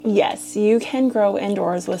Yes, you can grow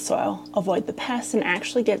indoors with soil, avoid the pests, and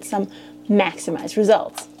actually get some maximized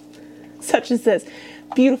results, such as this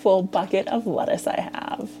beautiful bucket of lettuce I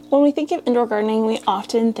have. When we think of indoor gardening, we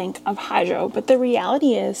often think of hydro, but the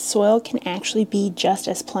reality is soil can actually be just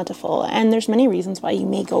as plentiful, and there's many reasons why you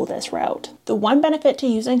may go this route. The one benefit to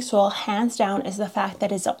using soil hands down is the fact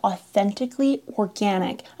that it's authentically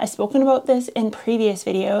organic. I've spoken about this in previous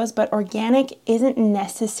videos, but organic isn't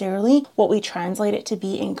necessarily what we translate it to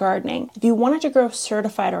be in gardening. If you wanted to grow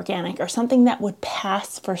certified organic or something that would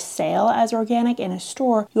pass for sale as organic in a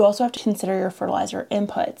store, you also have to consider your fertilizer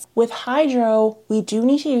inputs. With hydro, we do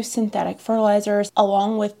need to use synthetic fertilizers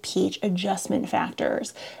along with pH adjustment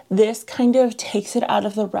factors. This kind of takes it out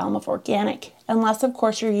of the realm of organic, unless of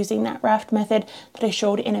course you're using that raft method that I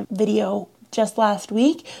showed in a video just last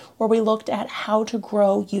week, where we looked at how to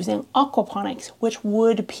grow using aquaponics, which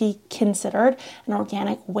would be considered an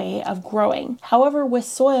organic way of growing. However, with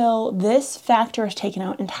soil, this factor is taken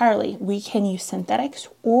out entirely. We can use synthetics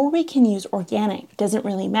or we can use organic. It doesn't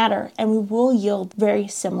really matter, and we will yield very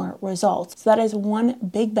similar results. So that is one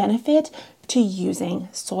big benefit to using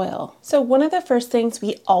soil. So one of the first things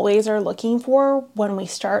we always are looking for when we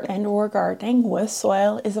start indoor gardening with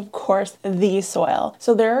soil is of course the soil.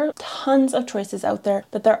 So there are tons of choices out there,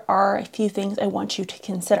 but there are a few things I want you to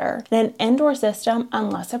consider. In an indoor system,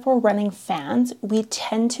 unless if we're running fans, we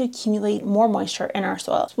tend to accumulate more moisture in our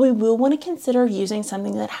soil. So we will want to consider using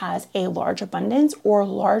something that has a large abundance or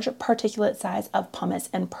large particulate size of pumice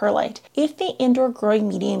and perlite. If the indoor growing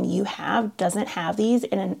medium you have doesn't have these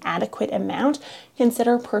in an adequate amount,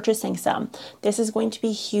 consider purchasing some. This is going to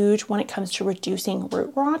be huge when it comes to reducing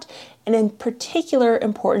root rot, and in particular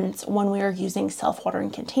importance when we are using self-watering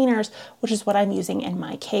containers, which is what I'm using in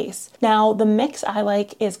my case. Now, the mix I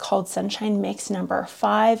like is called Sunshine Mix number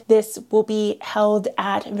 5. This will be held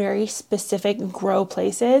at very specific grow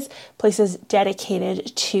places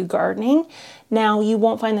dedicated to gardening. Now, you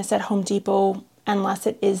won't find this at Home Depot unless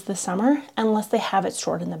it is the summer, unless they have it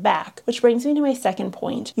stored in the back. Which brings me to my second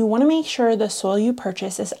point. You want to make sure the soil you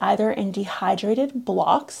purchase is either in dehydrated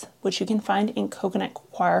blocks, which you can find in coconut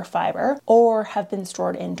coir fiber, or have been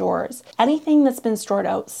stored indoors. Anything that's been stored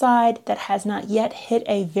outside that has not yet hit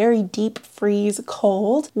a very deep freeze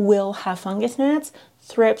cold will have fungus gnats,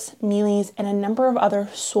 thrips, mealies, and a number of other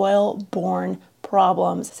soil-borne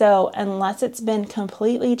problems. So unless it's been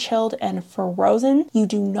completely chilled and frozen, you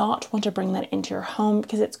do not want to bring that into your home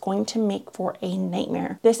because it's going to make for a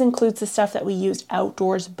nightmare. This includes the stuff that we used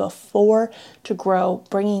outdoors before to grow.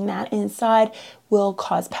 Bringing that inside will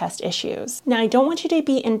cause pest issues. Now, I don't want you to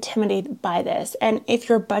be intimidated by this, and if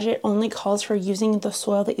your budget only calls for using the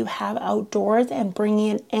soil that you have outdoors and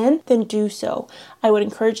bringing it in, then do so. I would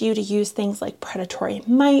encourage you to use things like predatory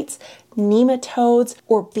mites, nematodes,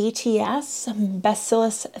 or BTS,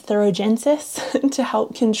 Bacillus thuringiensis, to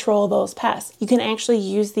help control those pests. You can actually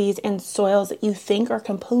use these in soils that you think are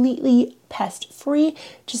completely pest-free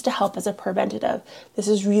just to help as a preventative. This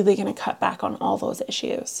is really going to cut back on all those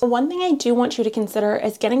issues. The one thing I do want you to consider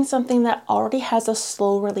is getting something that already has a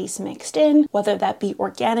slow release mixed in, whether that be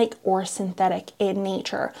organic or synthetic in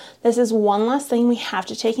nature. This is one last thing we have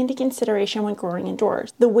to take into consideration when growing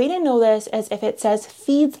indoors. The way to know this is if it says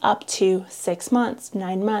feeds up to 6 months,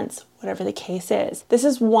 9 months, whatever the case is. This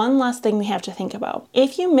is one last thing we have to think about.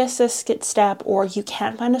 If you miss this step or you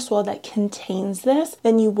can't find a soil that contains this,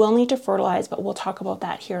 then you will need to fertilize, but we'll talk about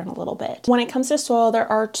that here in a little bit. When it comes to soil,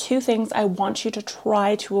 there are two things I want you to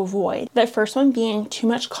try to avoid. The first one being too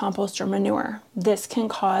much compost or manure. This can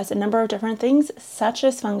cause a number of different things, such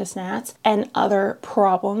as fungus gnats and other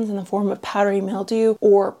problems in the form of powdery mildew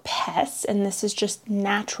or pests, and this is just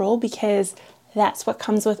natural because that's what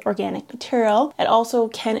comes with organic material. It also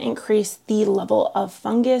can increase the level of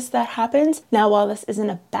fungus that happens. Now, while this isn't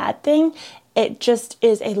a bad thing, it just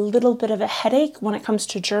is a little bit of a headache when it comes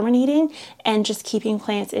to germinating and just keeping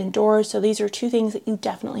plants indoors. So these are two things that you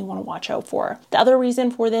definitely want to watch out for. The other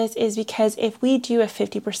reason for this is because if we do a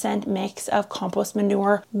 50% mix of compost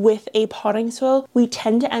manure with a potting soil, we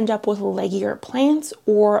tend to end up with leggier plants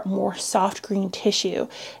or more soft green tissue.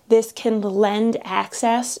 This can lend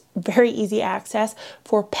access, very easy access,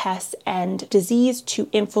 for pests and disease to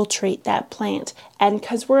infiltrate that plant. And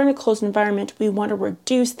because we're in a closed environment, we want to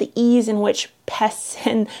reduce the ease in which pests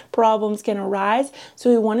and problems can arise. So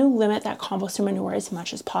we want to limit that compost or manure as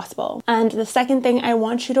much as possible. And the second thing I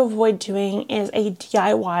want you to avoid doing is a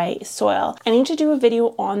DIY soil. I need to do a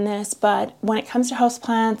video on this, but when it comes to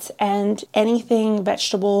houseplants and anything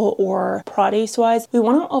vegetable or produce wise, we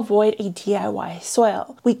want to avoid a DIY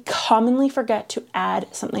soil. We commonly forget to add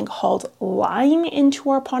something called lime into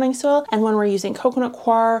our potting soil, and when we're using coconut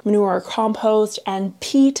coir, manure, compost, and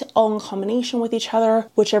peat all in combination with each other,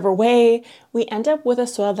 whichever way, we end up with a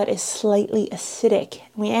soil that is slightly acidic.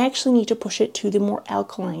 We actually need to push it to the more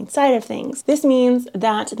alkaline side of things. This means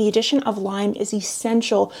that the addition of lime is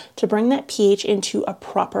essential to bring that pH into a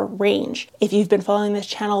proper range. If you've been following this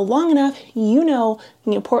channel long enough, you know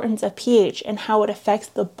the importance of pH and how it affects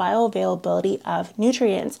the bioavailability of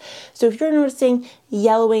nutrients. So if you're noticing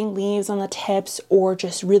yellowing leaves on the tips or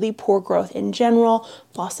just really poor growth in general,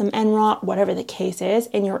 blossom end rot, whatever the case is,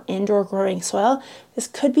 in your indoor growing soil, this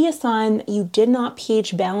could be a sign that you did not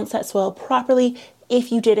pH balance that soil properly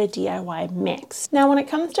if you did a DIY mix. Now, when it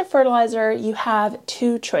comes to fertilizer, you have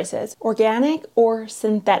two choices, organic or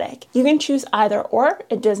synthetic. You can choose either or,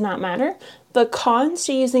 it does not matter. The cons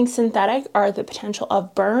to using synthetic are the potential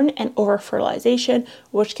of burn and over-fertilization,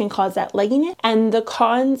 which can cause that legginess. And the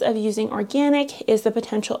cons of using organic is the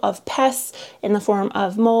potential of pests in the form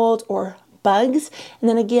of mold or bugs, and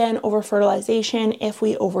then again over fertilization if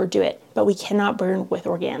we overdo it, but we cannot burn with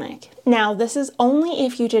organic. Now, this is only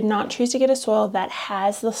if you did not choose to get a soil that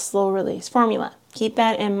has the slow release formula. Keep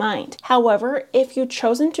that in mind. However, if you've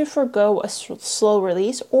chosen to forgo a slow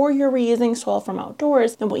release or you're reusing soil from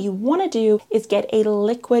outdoors, then what you want to do is get a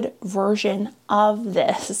liquid version of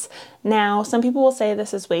this. Now, some people will say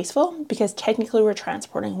this is wasteful because technically we're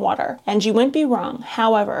transporting water, and you wouldn't be wrong.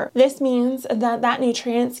 However, this means that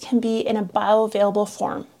nutrients can be in a bioavailable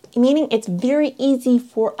form, meaning it's very easy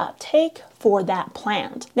for uptake for that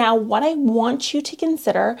plant. Now, what I want you to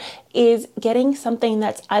consider is getting something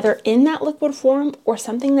that's either in that liquid form or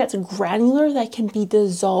something that's granular that can be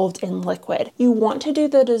dissolved in liquid. You want to do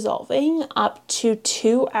the dissolving up to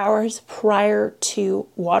 2 hours prior to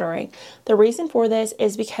watering. The reason for this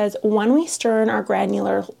is because when we stir in our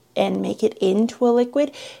granular and make it into a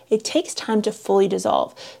liquid, it takes time to fully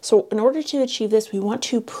dissolve. So in order to achieve this, we want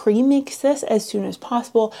to pre-mix this as soon as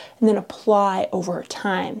possible and then apply over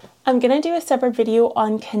time. I'm going to do a separate video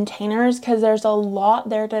on containers because there's a lot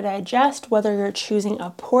there to digest, whether you're choosing a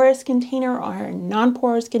porous container or a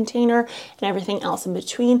non-porous container and everything else in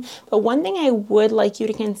between. But one thing I would like you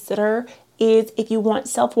to consider is if you want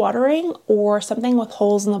self-watering or something with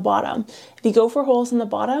holes in the bottom. If you go for holes in the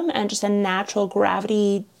bottom and just a natural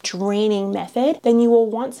gravity draining method, then you will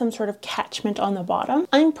want some sort of catchment on the bottom.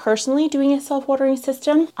 I'm personally doing a self-watering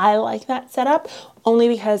system. I like that setup only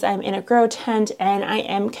because I'm in a grow tent and I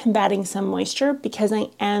am combating some moisture because I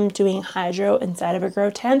am doing hydro inside of a grow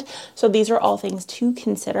tent. So these are all things to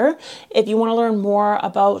consider. If you want to learn more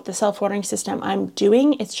about the self-watering system I'm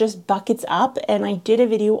doing, it's just buckets up, and I did a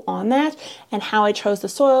video on that and how I chose the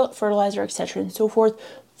soil, fertilizer, etc. and so forth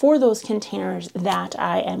for those containers that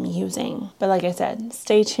I am using. But like I said,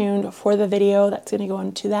 stay tuned for the video that's going to go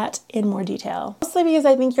into that in more detail. Mostly because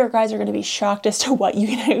I think your guys are going to be shocked as to what you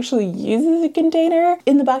can actually use as a container.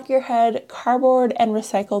 In the back of your head, cardboard and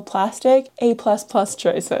recycled plastic, A++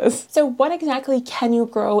 choices. So what exactly can you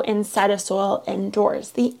grow inside of soil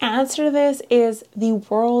indoors? The answer to this is the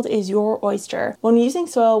world is your oyster. When using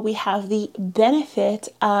soil, we have the benefit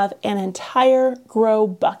of an entire grow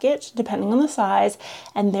bucket, depending on the size,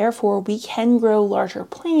 and therefore we can grow larger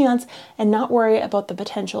plants and not worry about the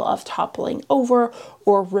potential of toppling over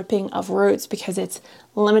or ripping of roots because it's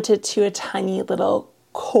limited to a tiny little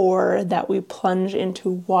core that we plunge into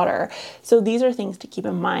water. So these are things to keep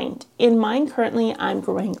in mind. In mine currently, I'm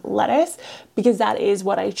growing lettuce because that is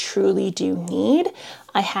what I truly do need.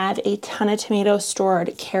 I have a ton of tomatoes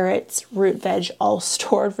stored, carrots, root veg, all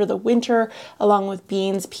stored for the winter, along with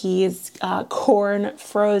beans, peas, corn,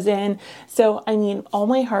 frozen. So, I mean, all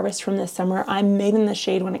my harvest from this summer, I'm made in the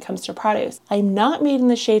shade when it comes to produce. I'm not made in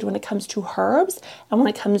the shade when it comes to herbs and when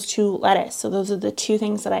it comes to lettuce. So those are the two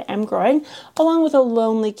things that I am growing, along with a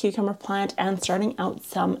lonely cucumber plant and starting out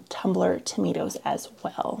some tumbler tomatoes as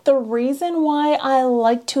well. The reason why I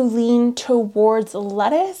like to lean towards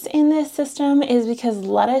lettuce in this system is because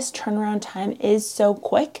lettuce turnaround time is so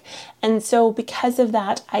quick, and so because of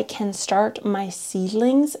that I can start my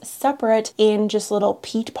seedlings separate in just little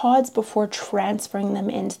peat pods before transferring them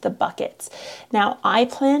into the buckets. Now I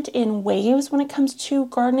plant in waves when it comes to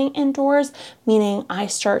gardening indoors, meaning I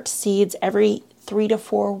start seeds every 3 to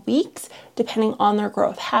 4 weeks, depending on their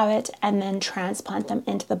growth habit, and then transplant them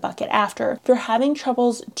into the bucket after. If you're having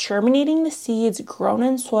troubles germinating the seeds grown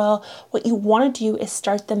in soil, what you want to do is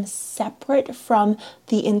start them separate from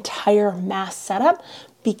the entire mass setup,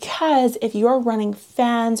 because if you're running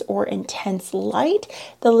fans or intense light,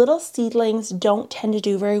 the little seedlings don't tend to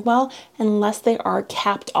do very well unless they are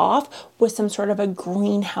capped off with some sort of a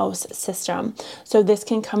greenhouse system. So this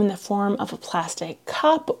can come in the form of a plastic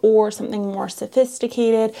cup or something more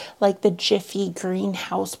sophisticated like the Jiffy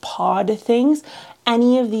greenhouse pod things.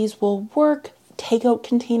 Any of these will work. Takeout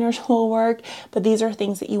containers will work, but these are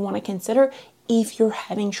things that you want to consider if you're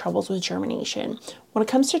having troubles with germination. When it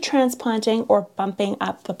comes to transplanting or bumping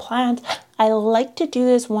up the plant, I like to do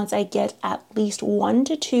this once I get at least 1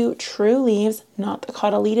 to 2 true leaves, not the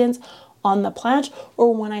cotyledons, on the plant,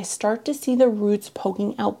 or when I start to see the roots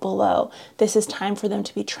poking out below. This is time for them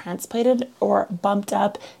to be transplanted or bumped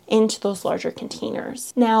up into those larger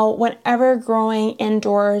containers. Now, whenever growing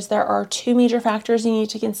indoors, there are 2 major factors you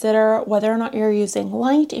need to consider: whether or not you're using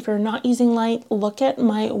light. If you're not using light, look at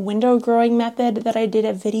my window growing method that I did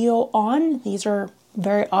a video on. These are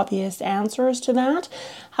very obvious answers to that.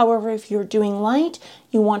 However, if you're doing light,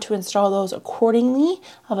 you want to install those accordingly.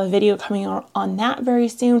 I have a video coming out on that very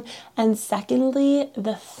soon. And secondly,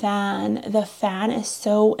 the fan. The fan is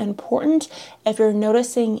so important. If you're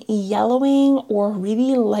noticing yellowing or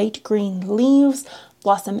really light green leaves,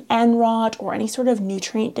 blossom end rot, or any sort of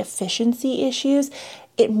nutrient deficiency issues,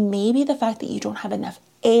 it may be the fact that you don't have enough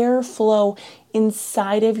airflow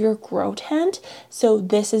inside of your grow tent. So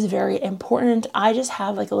this is very important. I just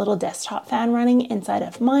have like a little desktop fan running inside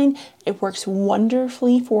of mine. It works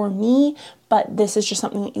wonderfully for me, but this is just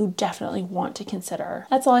something that you definitely want to consider.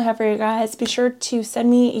 That's all I have for you guys. Be sure to send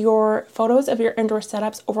me your photos of your indoor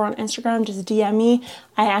setups over on Instagram. Just DM me.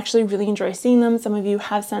 I actually really enjoy seeing them. Some of you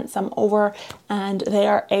have sent some over and they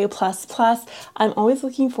are A++. I'm always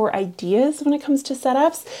looking for ideas when it comes to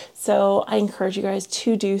setups, so I encourage you guys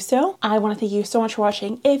to do so. I want to thank you so much for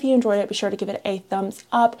watching. If you enjoyed it, be sure to give it a thumbs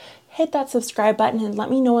up. Hit that subscribe button and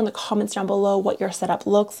let me know in the comments down below what your setup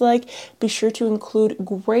looks like. Be sure to include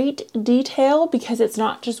great detail, because it's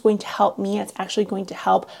not just going to help me, it's actually going to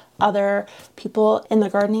help other people in the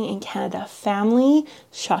Gardening in Canada family.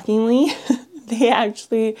 Shockingly, they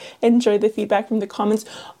actually enjoy the feedback from the comments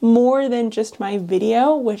more than just my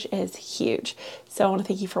video, which is huge. So I want to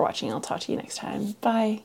thank you for watching. I'll talk to you next time. Bye.